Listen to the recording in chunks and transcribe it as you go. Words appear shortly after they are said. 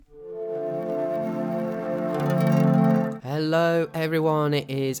Hello everyone, it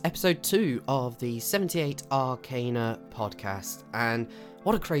is episode 2 of the 78 Arcana podcast, and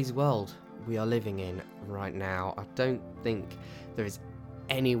what a crazy world we are living in right now. I don't think there is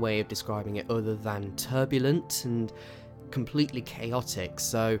any way of describing it other than turbulent and completely chaotic.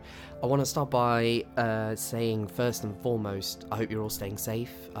 So I want to start by saying first and foremost, I hope you're all staying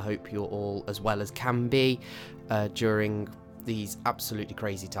safe. I hope you're all as well as can be during these absolutely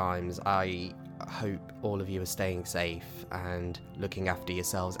crazy times. I hope all of you are staying safe and looking after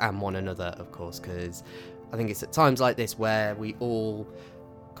yourselves and one another, of course, because I think it's at times like this where we all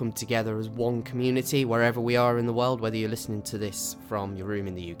come together as one community wherever we are in the world, whether you're listening to this from your room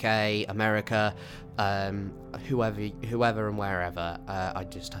in the UK, America, whoever and wherever. I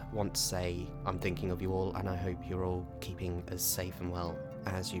just want to say I'm thinking of you all, and I hope you're all keeping as safe and well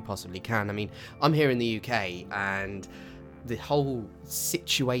as you possibly can. I mean, I'm here in the UK, and the whole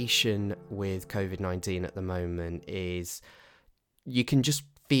situation with Covid-19 at the moment is, you can just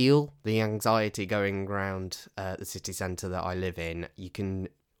feel the anxiety going around the city centre that I live in. You can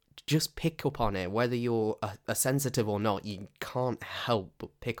just pick up on it, whether you're a sensitive or not. You can't help but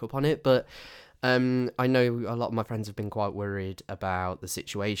pick up on it. But I know a lot of my friends have been quite worried about the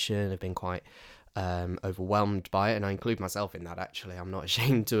situation, have been quite overwhelmed by it, and I include myself in that, actually. I'm not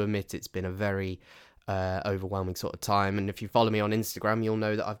ashamed to admit it's been a very overwhelming sort of time. And if you follow me on Instagram, you'll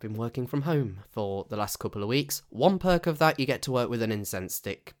know that I've been working from home for the last couple of weeks. One perk of that, you get to work with an incense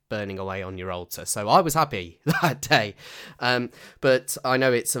stick burning away on your altar, so I was happy that day. But I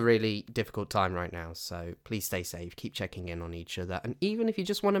know it's a really difficult time right now, so please stay safe, keep checking in on each other, and even if you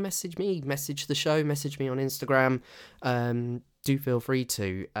just want to message me, message the show, message me on Instagram, do feel free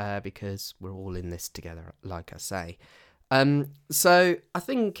to, because we're all in this together, like I say. So I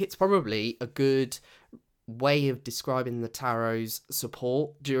think it's probably a good way of describing the tarot's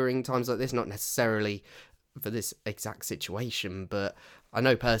support during times like this, not necessarily for this exact situation, but I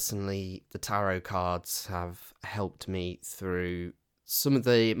know personally the tarot cards have helped me through some of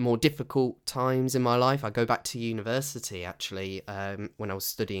the more difficult times in my life. I go back to university, actually, when I was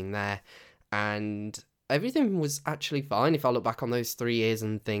studying there, and everything was actually fine. If I look back on those 3 years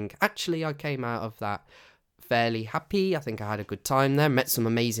and think, actually, I came out of that fairly happy. I think I had a good time there. Met some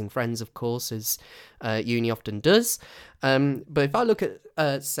amazing friends, of course, as uni often does. But if I look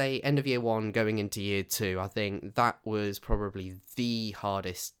at, say, end of year 1 going into year 2, I think that was probably the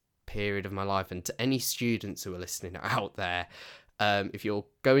hardest period of my life. And to any students who are listening out there, if you're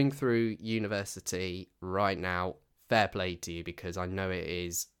going through university right now, fair play to you, because I know it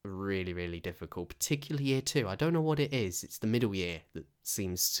is really, really difficult, particularly year 2. I don't know what it is. It's the middle year that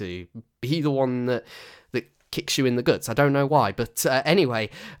seems to be the one that kicks you in the guts. I don't know why, but anyway,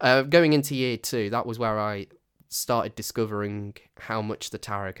 going into year 2, that was where I started discovering how much the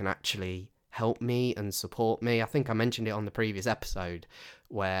tarot can actually help me and support me. I think I mentioned it on the previous episode,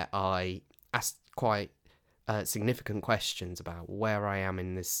 where I asked quite significant questions about where I am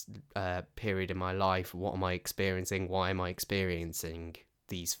in this period in my life. What am I experiencing? Why am I experiencing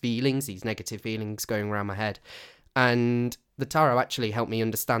these feelings, these negative feelings going around my head? And the tarot actually helped me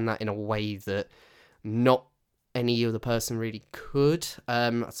understand that in a way that not any other person really could.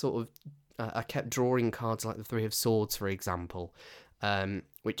 I kept drawing cards like the Three of Swords, for example,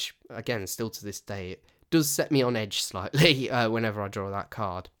 which, again, still to this day, it does set me on edge slightly whenever I draw that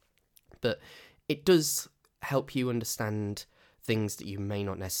card. But it does help you understand things that you may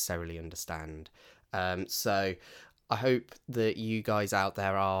not necessarily understand. So I hope that you guys out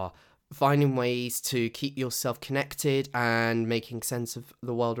there are finding ways to keep yourself connected and making sense of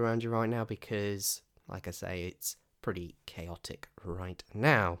the world around you right now, because, like I say, it's pretty chaotic right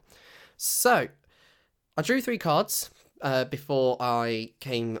now. So I drew 3 cards before I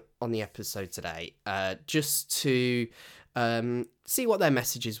came on the episode today, just to see what their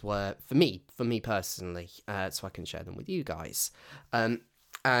messages were for me personally, so I can share them with you guys.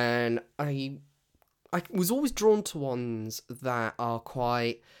 And I was always drawn to ones that are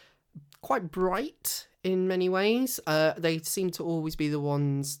quite bright in many ways. They seem to always be the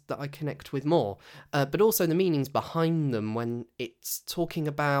ones that I connect with more, but also the meanings behind them when it's talking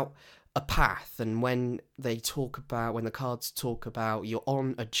about a path, and when the cards talk about you're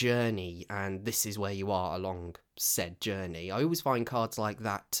on a journey and this is where you are along said journey. I always find cards like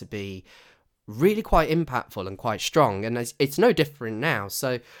that to be really quite impactful and quite strong, and it's no different now.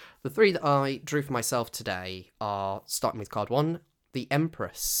 So the 3 that I drew for myself today are, starting with card 1, the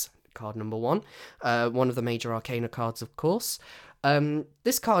Empress, card number 1, one of the major arcana cards, of course.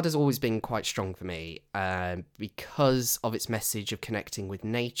 This card has always been quite strong for me because of its message of connecting with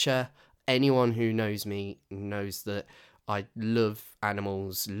nature. Anyone who knows me knows that I love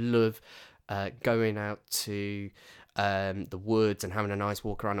animals, love going out to the woods and having a nice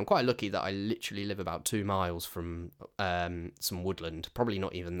walk around. I'm quite lucky that I literally live about 2 miles from some woodland, probably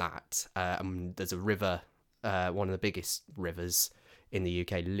not even that. There's a river, one of the biggest rivers in the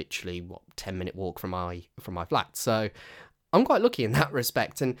UK, literally 10-minute walk from my flat. So I'm quite lucky in that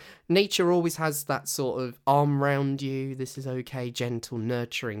respect, and nature always has that sort of arm round you, this is okay, gentle,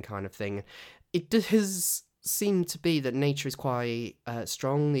 nurturing kind of thing. It does seem to be that nature is quite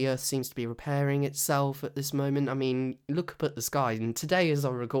strong. The earth seems to be repairing itself at this moment. I mean, look up at the sky, and today as I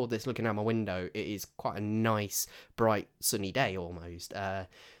record this, looking out my window, it is quite a nice, bright, sunny day almost.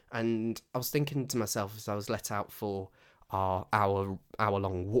 And I was thinking to myself as I was let out for our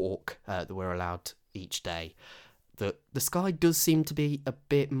hour-long walk that we're allowed each day, that the sky does seem to be a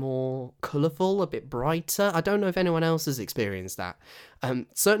bit more colourful, a bit brighter. I don't know if anyone else has experienced that.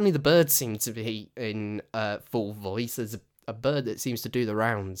 Certainly the birds seem to be in full voice. There's a bird that seems to do the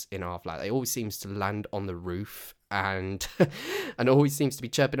rounds in our flat. It always seems to land on the roof and and always seems to be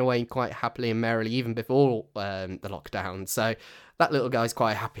chirping away quite happily and merrily even before the lockdown. So that little guy's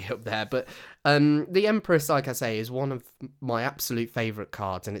quite happy up there. But the Empress, like I say, is one of my absolute favourite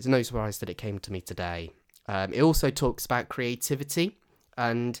cards, and it's no surprise that it came to me today. It also talks about creativity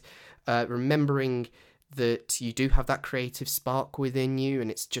and remembering that you do have that creative spark within you,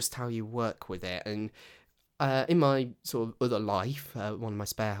 and it's just how you work with it. And in my sort of other life, one of my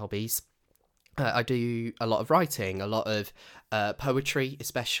spare hobbies, I do a lot of writing, a lot of poetry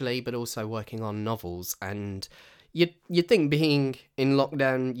especially, but also working on novels. And you'd think being in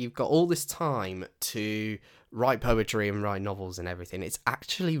lockdown, you've got all this time to write poetry and write novels and everything. It's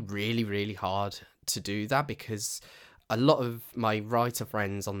actually really, really hard to do that, because a lot of my writer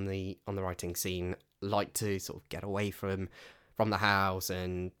friends on the writing scene like to sort of get away from the house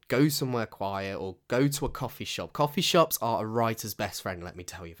and go somewhere quiet or go to a coffee shop. Coffee shops are a writer's best friend, let me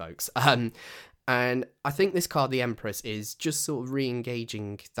tell you folks. And I think this card, the Empress, is just sort of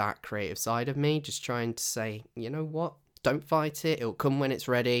re-engaging that creative side of me, just trying to say, you know what, don't fight it, it'll come when it's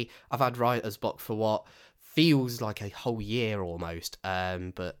ready. I've had writer's block for what feels like a whole year almost,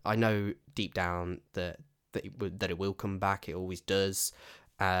 but I know deep down that it will come back. It always does,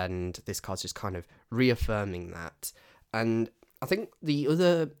 and this card's just kind of reaffirming that. And I think the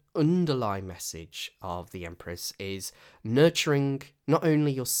other underlying message of the Empress is nurturing not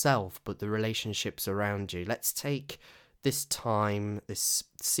only yourself but the relationships around you. Let's take this time, this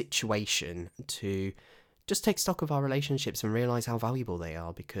situation, to just take stock of our relationships and realise how valuable they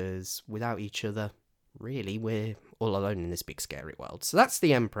are, because without each other, really, we're all alone in this big scary world. So that's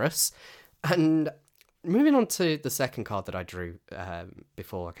the Empress. And moving on to the second card that I drew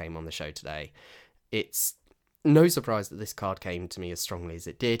before I came on the show today, it's no surprise that this card came to me as strongly as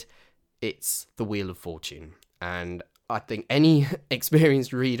it did. It's the Wheel of Fortune. And I think any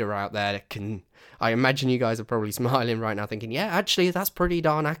experienced reader out there I imagine you guys are probably smiling right now thinking, yeah, actually, that's pretty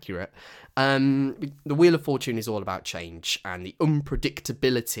darn accurate. The Wheel of Fortune is all about change and the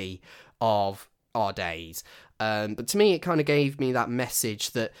unpredictability of our days. But to me, it kind of gave me that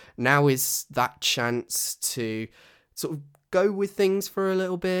message that now is that chance to sort of go with things for a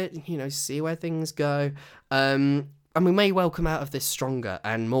little bit, see where things go. And we may well come out of this stronger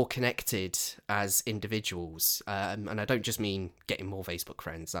and more connected as individuals. And I don't just mean getting more Facebook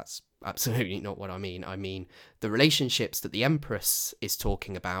friends. That's absolutely not what I mean. I mean the relationships that the Empress is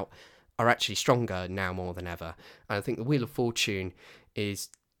talking about are actually stronger now more than ever. And I think the Wheel of Fortune is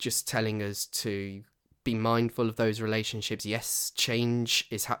just telling us to be mindful of those relationships. Yes, change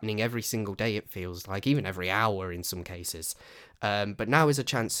is happening every single day, it feels like, even every hour in some cases. But now is a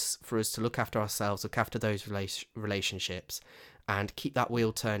chance for us to look after ourselves, look after those relationships, and keep that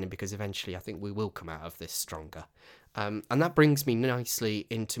wheel turning, because eventually I think we will come out of this stronger. And that brings me nicely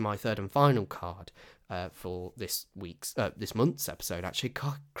into my third and final card for this month's episode, actually.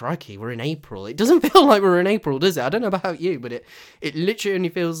 Crikey, we're in April. It doesn't feel like we're in April, does it? I don't know about you, but it literally only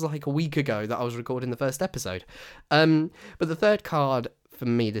feels like a week ago that I was recording the first episode. But the third card for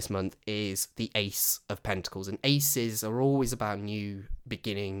me this month is the Ace of Pentacles, and aces are always about new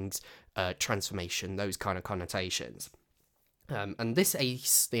beginnings, transformation, those kind of connotations. And this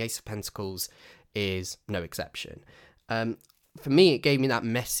ace, the Ace of Pentacles, is no exception. For me, it gave me that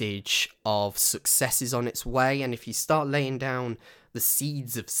message of success is on its way, and if you start laying down the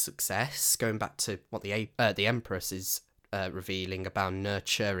seeds of success, going back to what the Empress is revealing about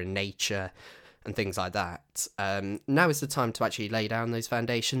nurture and nature and things like that, now is the time to actually lay down those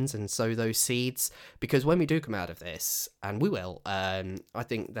foundations and sow those seeds, because when we do come out of this, and we will, I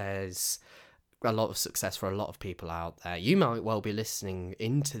think there's a lot of success for a lot of people out there. You might well be listening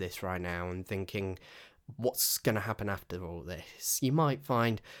into this right now and thinking, what's going to happen after all this. You might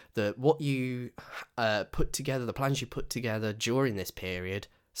find that what you put together, the plans you put together during this period,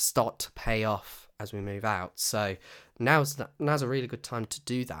 start to pay off as we move out. So now's a really good time to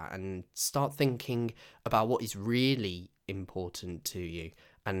do that and start thinking about what is really important to you.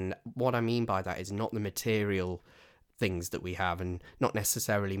 And what I mean by that is not the material things that we have, and not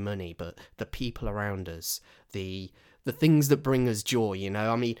necessarily money, but the people around us, the things that bring us joy.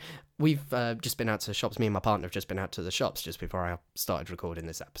 I mean, we've just been out to the shops. Me and my partner have just been out to the shops just before I started recording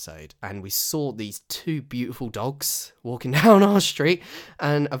this episode, and we saw these two beautiful dogs walking down our street,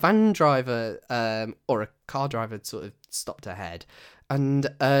 and a van driver or a car driver sort of stopped ahead, and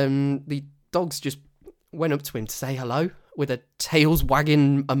the dogs just went up to him to say hello, with their tails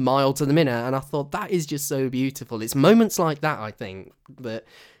wagging a mile to the minute. And I thought, that is just so beautiful. It's moments like that, I think, that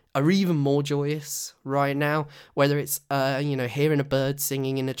are even more joyous right now, whether it's hearing a bird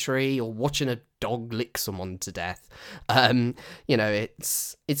singing in a tree or watching a dog lick someone to death.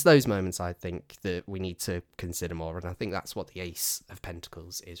 It's those moments, I think, that we need to consider more, and I think that's what the Ace of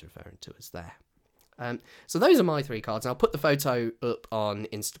Pentacles is referring to us there. So those are my 3 cards. I'll put the photo up on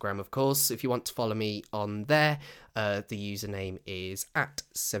Instagram, of course, if you want to follow me on there. The username is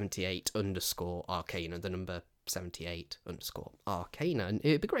 @78_Arcana, the number 78_Arcana. And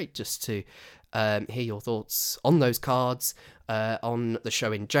it'd be great just to hear your thoughts on those cards, on the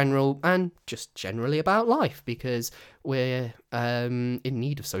show in general, and just generally about life, because we're in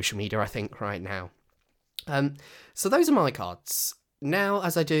need of social media, I think, right now. So those are my cards. Now,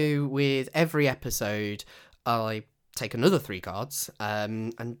 as I do with every episode, I take another 3 cards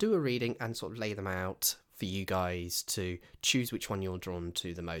and do a reading and sort of lay them out for you guys to choose which one you're drawn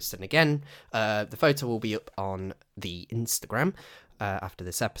to the most. And again, the photo will be up on the Instagram after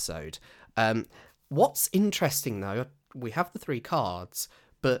this episode. What's interesting, though, we have the 3 cards,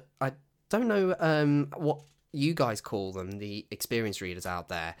 but I don't know what you guys call them, the experienced readers out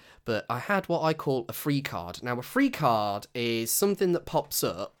there, but I had what I call a free card. Now, a free card is something that pops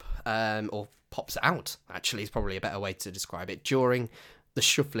up, or pops out, actually, is probably a better way to describe it, during the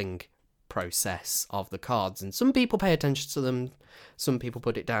shuffling process of the cards. And some people pay attention to them, some people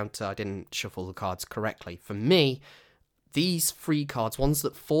put it down to I didn't shuffle the cards correctly. For me, these free cards, ones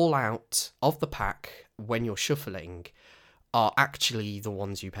that fall out of the pack when you're shuffling, are actually the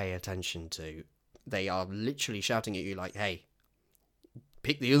ones you pay attention to. They are literally shouting at you like, hey,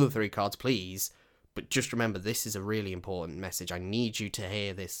 pick the other 3 cards, please. But just remember, this is a really important message. I need you to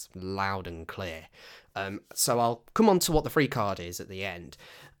hear this loud and clear. So I'll come on to what the free card is at the end.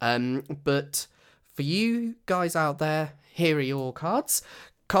 But for you guys out there, here are your cards.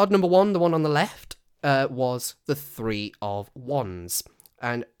 Card number 1, the one on the left, was the 3 of Wands.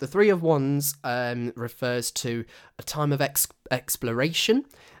 And the 3 of Wands refers to a time of exploration,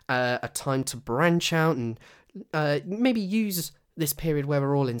 a time to branch out and maybe use this period where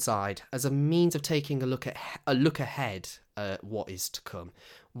we're all inside as a means of taking a look ahead at what is to come.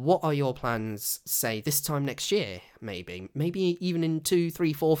 What are your plans, say, this time next year, maybe even in 2,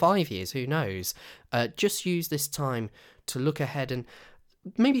 3, 4, 5 years, who knows? Just use this time to look ahead and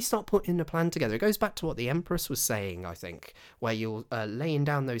maybe start putting a plan together. It goes back to what the Empress was saying, I think, where you're laying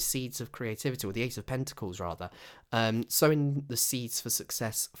down those seeds of creativity, or the Ace of Pentacles, rather, sowing the seeds for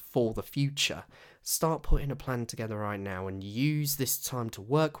success for the future. Start putting a plan together right now and use this time to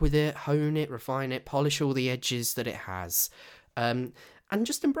work with it, hone it, refine it, polish all the edges that it has. And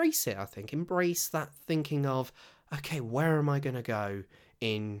just embrace it, I think. Embrace that thinking of, okay, where am I going to go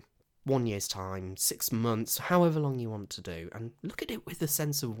in 1 year's time, 6 months, however long you want to do, and look at it with a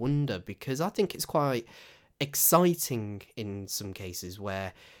sense of wonder, because I think it's quite exciting in some cases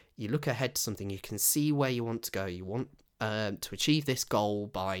where you look ahead to something, you can see where you want to go, you want to achieve this goal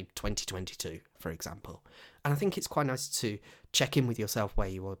by 2022, for example. And I think it's quite nice to check in with yourself where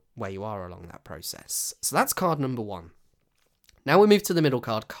you are along that process. So that's card number 1. Now we move to the middle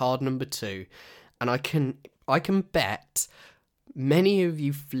card, card number 2, and I can bet many of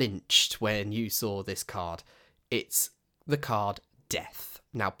you flinched when you saw this card. It's the card Death.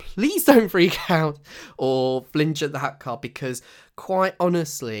 Now, please don't freak out or flinch at that card, because quite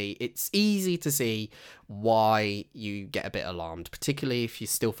honestly, it's easy to see why you get a bit alarmed, particularly if you're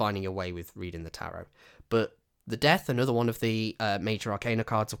still finding your way with reading the tarot. But the Death, another one of the major arcana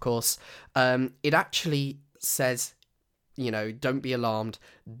cards, of course, it actually says, don't be alarmed.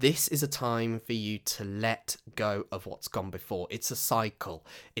 This is a time for you to let go of what's gone before. It's a cycle.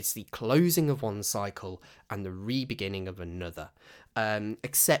 It's the closing of one cycle and the re-beginning of another.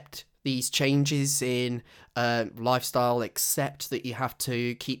 Accept these changes in lifestyle. Accept that you have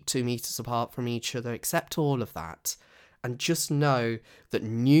to keep 2 meters apart from each other. Accept all of that. and just know that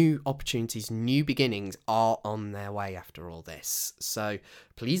new opportunities, new beginnings are on their way after all this. So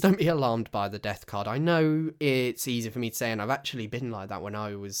please don't be alarmed by the death card. I know it's easy for me to say, and I've actually been like that when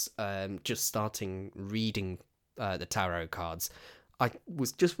I was just starting reading the tarot cards. I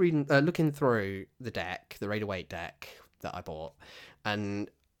was just looking through the deck, the Rider-Waite deck that I bought, and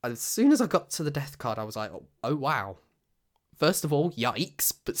as soon as I got to the death card, I was like, oh wow. First of all,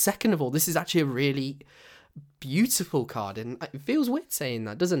 yikes, but second of all, this is actually a really beautiful card, and it feels weird saying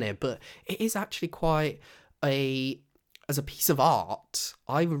that, doesn't it? But it is actually quite as a piece of art.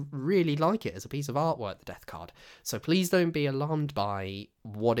 I really like it as a piece of artwork, the death card. So please don't be alarmed by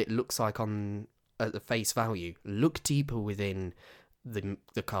what it looks like at the face value. Look deeper within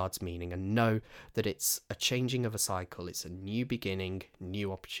the card's meaning and know that it's a changing of a cycle. It's a new beginning.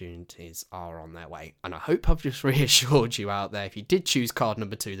 New opportunities are on their way, and I hope I've just reassured you out there. If you did choose card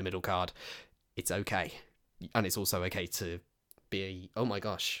number 2, the middle card, it's okay. And it's also okay to be, oh my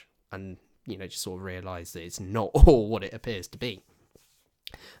gosh, and, just sort of realise that it's not all what it appears to be.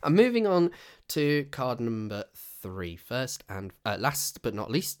 And moving on to card number 3, first and last but not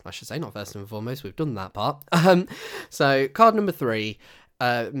least, I should say, not first and foremost, we've done that part. So card number 3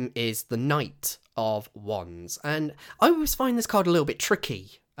 is the Knight of Wands. And I always find this card a little bit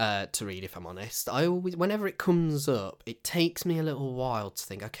tricky to read, if I'm honest. Whenever it comes up, it takes me a little while to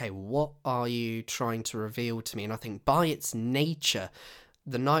think, okay, what are you trying to reveal to me? And I think by its nature,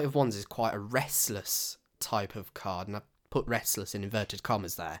 the Knight of Wands is quite a restless type of card, and I put restless in inverted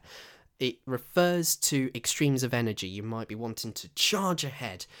commas there. It refers to extremes of energy. You might be wanting to charge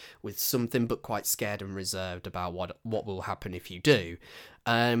ahead with something, but quite scared and reserved about what will happen if you do.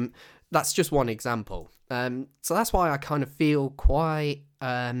 That's just one example. So that's why I kind of feel quite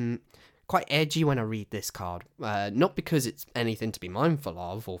edgy when I read this card. Not because it's anything to be mindful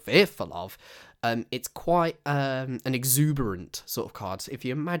of or fearful of. It's quite an exuberant sort of card. If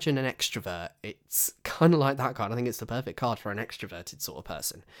you imagine an extrovert, it's kind of like that card. I think it's the perfect card for an extroverted sort of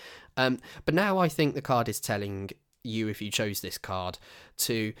person. But now I think the card is telling you, if you chose this card,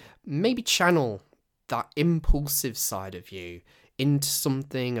 to maybe channel that impulsive side of you into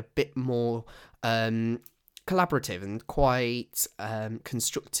something a bit more collaborative and quite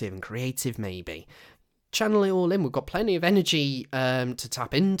constructive and creative, maybe. Channel it all in. We've got plenty of energy to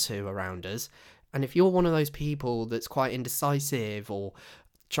tap into around us. And if you're one of those people that's quite indecisive or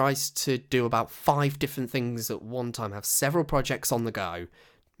tries to do about 5 different things at one time, have several projects on the go,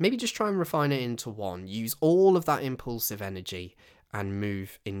 maybe just try and refine it into one. Use all of that impulsive energy and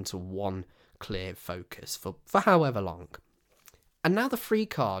move into one clear focus for however long. And now the free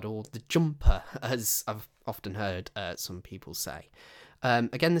card, or the jumper, as I've often heard some people say.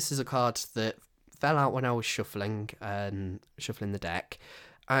 Again, this is a card that fell out when I was shuffling the deck,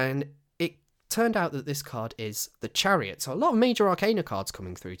 and it turned out that this card is the Chariot. So a lot of major arcana cards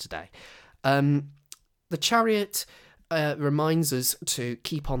coming through today. The Chariot reminds us to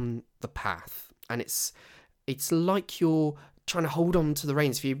keep on the path, and it's like you're trying to hold on to the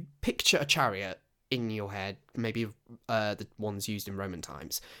reins. If you picture a chariot in your head, maybe the ones used in Roman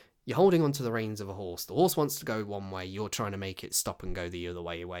times, you're holding onto the reins of a horse. The horse wants to go one way, you're trying to make it stop and go the other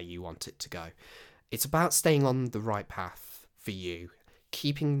way where you want it to go. It's about staying on the right path for you,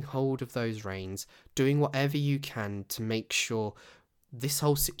 keeping hold of those reins, doing whatever you can to make sure this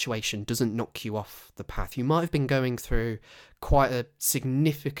whole situation doesn't knock you off the path. You might have been going through quite a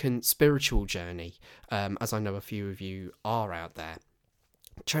significant spiritual journey, as I know a few of you are out there.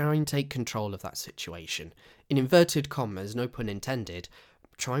 Try and take control of that situation. In inverted commas, no pun intended,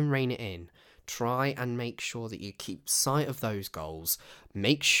 try and rein it in. Try and make sure that you keep sight of those goals.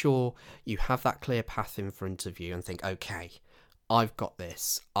 Make sure you have that clear path in front of you and think, okay, I've got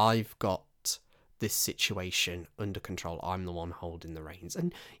this. I've got this situation under control. I'm the one holding the reins.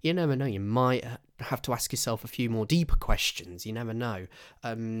 And you never know, you might have to ask yourself a few more deeper questions. You never know.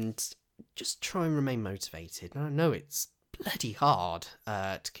 And just try and remain motivated. And I know it's bloody hard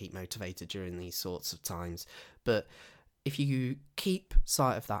to keep motivated during these sorts of times, but if you keep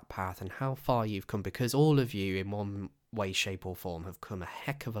sight of that path and how far you've come, because all of you in one way, shape or form have come a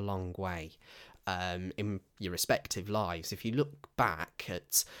heck of a long way in your respective lives. If you look back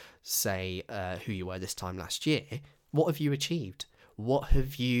at, say, who you were this time last year, what have you achieved? What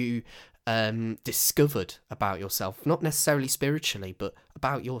have you discovered about yourself? Not necessarily spiritually, but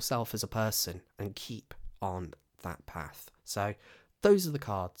about yourself as a person, and keep on that path. So those are the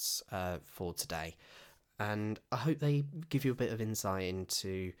cards for today, and I hope they give you a bit of insight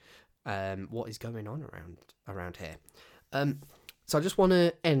into what is going on around here. So I just want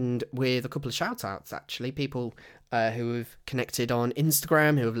to end with a couple of shout outs, actually. People who have connected on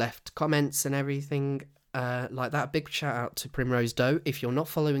Instagram, who have left comments and everything. like that, a big shout out to Primrose Doe. If you're not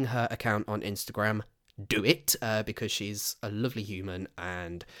following her account on Instagram, do it, because she's a lovely human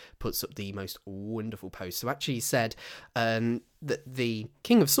and puts up the most wonderful posts. So actually said that the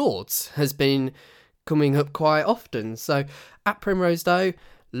King of Swords has been coming up quite often. So at Primrose Doe,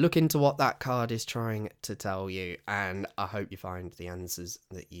 look into what that card is trying to tell you, and I hope you find the answers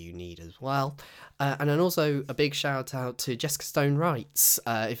that you need as well. And then also a big shout out to Jessica Stone Writes.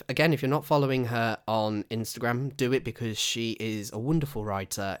 If you're not following her on Instagram, do it, because she is a wonderful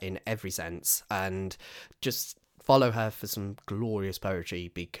writer in every sense, and just follow her for some glorious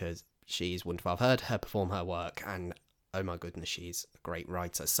poetry, because she's wonderful. I've heard her perform her work, and oh my goodness, she's a great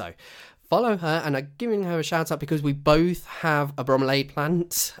writer. So follow her, and I'm giving her a shout out because we both have a bromelaid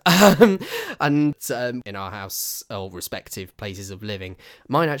plant and in our house, or respective places of living.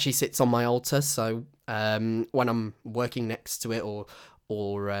 Mine actually sits on my altar, so when I'm working next to it or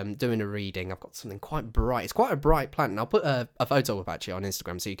doing a reading, I've got something quite bright. It's quite a bright plant, and I'll put a photo up actually on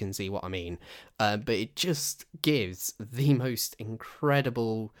Instagram so you can see what I mean. But it just gives the most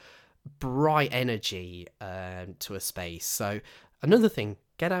incredible bright energy to a space. So another thing,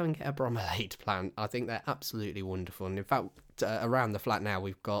 get out and get a bromelaid plant. I think they're absolutely wonderful. And in fact, around the flat now,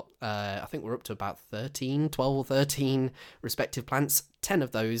 we've got, I think we're up to about 12 or 13 respective plants. 10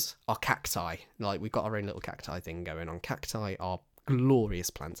 of those are cacti. Like, we've got our own little cacti thing going on. Cacti are glorious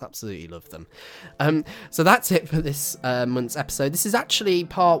plants, absolutely love them. So that's it for this month's episode. This is actually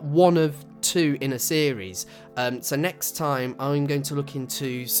part 1 of 2 in a series. So next time I'm going to look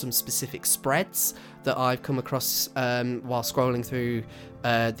into some specific spreads that I've come across while scrolling through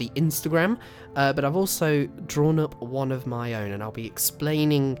the Instagram, but I've also drawn up one of my own, and I'll be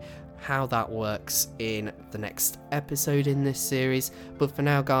explaining how that works in the next episode in this series. But for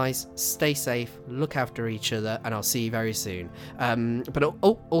now, guys, stay safe, look after each other, and I'll see you very soon. But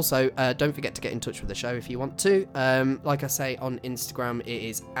also, don't forget to get in touch with the show if you want to. Like I say, on Instagram, it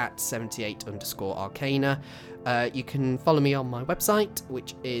is at 78_Arcana. You can follow me on my website,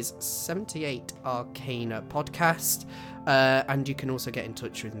 which is 78 Arcana Podcast. And you can also get in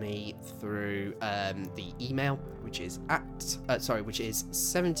touch with me through the email, which is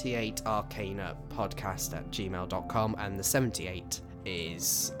 78arcanapodcast@gmail.com, and the 78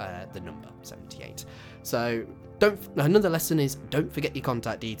 is the number 78. So another lesson is, don't forget your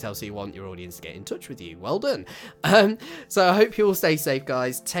contact details so you want your audience to get in touch with you. Well done. So I hope you all stay safe,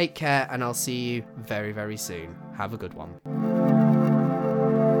 guys. Take care, and I'll see you very, very soon. Have a good one.